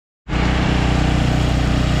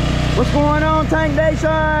What's going on, Tank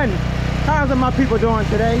Nation? How's my people doing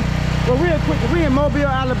today? Well, real quick, we in Mobile,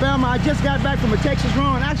 Alabama. I just got back from a Texas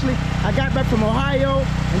run. Actually, I got back from Ohio,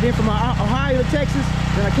 and then from Ohio to Texas.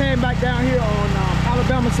 Then I came back down here on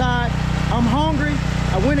Alabama side. I'm hungry.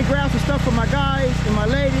 I went and grabbed some stuff for my guys and my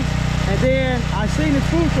ladies, and then I seen this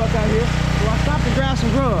food truck out here, so I stopped and grabbed some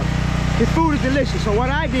grub. This food is delicious. So what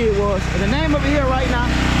I did was, and the name of it here right now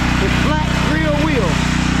is Black Grill Wheel.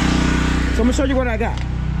 So I'm gonna show you what I got.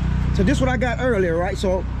 So this is what I got earlier, right?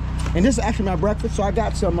 So, and this is actually my breakfast. So I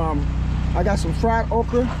got some fried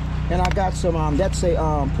okra, and I got some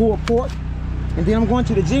pulled pork. And then I'm going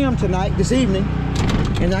to the gym tonight, this evening,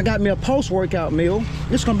 and I got me a post-workout meal.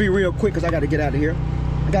 This is gonna be real quick because I got to get out of here.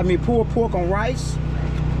 I got me pulled pork on rice.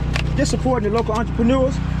 Just supporting the local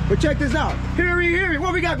entrepreneurs. But check this out. Hear me.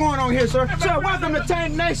 What we got going on here, sir? Sir, welcome to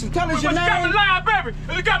Tank Nation. Tell us your name. You got me live, baby.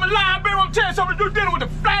 You got me live, baby. I'm telling you something. You're dealing with the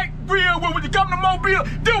flat grill. When you come to Mobile,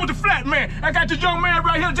 deal with the flat man. I got this young man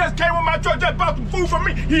right here just came with my truck, just bought some food from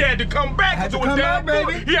me. He had to come back. He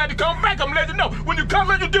had to come back. I'm letting you know. When you come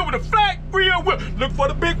here, you deal with the flat grill. Look for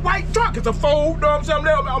the big white truck. It's a fold. You know what I'm saying?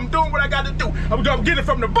 I'm doing what I got to do. I'm getting it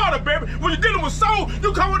from the bottom, baby. When you're dealing with soul,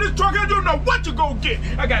 you come with this truck here, you don't know what you gonna get.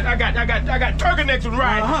 I got turkey necks and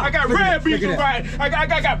rice. I got red beef and rice.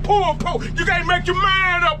 I got pulled pork. You can't make your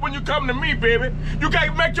mind up when you come to me, baby. You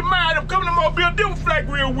can't make your mind up. Come to Mobile, deal with flat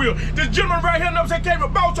grill wheel. This gentleman right here, you know what I'm saying, came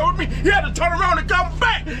and bought with me. He had to turn around and come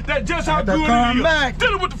back. That's just how good it is.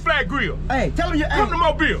 Dealing with the flat grill. Hey, tell him your come to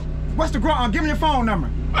Mobile. What's the give me your phone number.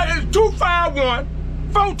 It's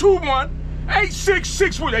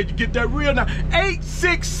 251-421-8666. Hey, you get that real now.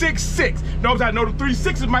 8666. Know what I'm saying? I know the 3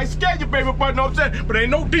 6s might scare you, baby, but know what I'm saying? But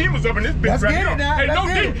ain't no demons up in this bitch right here. Ain't no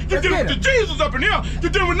demons. You're dealing with the Jesus up in here.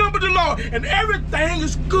 You're dealing with number the Lord, and everything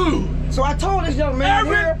is good. So I told this young man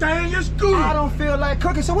everything is good. I don't feel like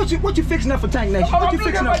cooking. So what you fixing up for Tank Nation? What you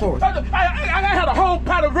fixing up for? I had a whole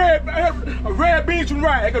pot of red beans and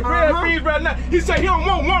rice. I got red beans right now. He said he don't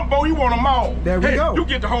want one bowl, he want them all. There we go. You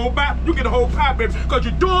get the whole pot. You get the whole pot, baby, because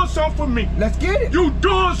you're doing something for me. Let's get it. You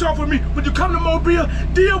doing something for me. When you come to Mobile,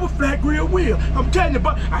 deal with flat grill wheel. I'm telling you,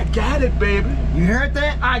 but I got it, baby. You heard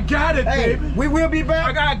that? I got it, baby. We will be back.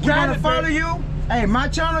 We're gonna follow you. Hey, my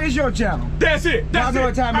channel is your channel. That's it. That's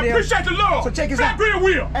it. I appreciate the Lord. So check us out. Flat grill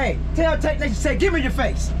wheel. Hey, tell Tank Nation, say, give me your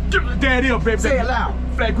face. Give me that here, baby. Say it loud.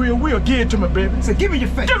 Flat grill wheel, give it to me, baby. Say, give me your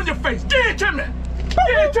face. Give me your face. Give it to me.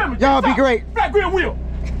 Give it to me. Y'all be great. Flat grill wheel.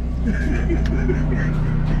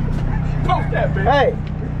 Post that, baby. Hey.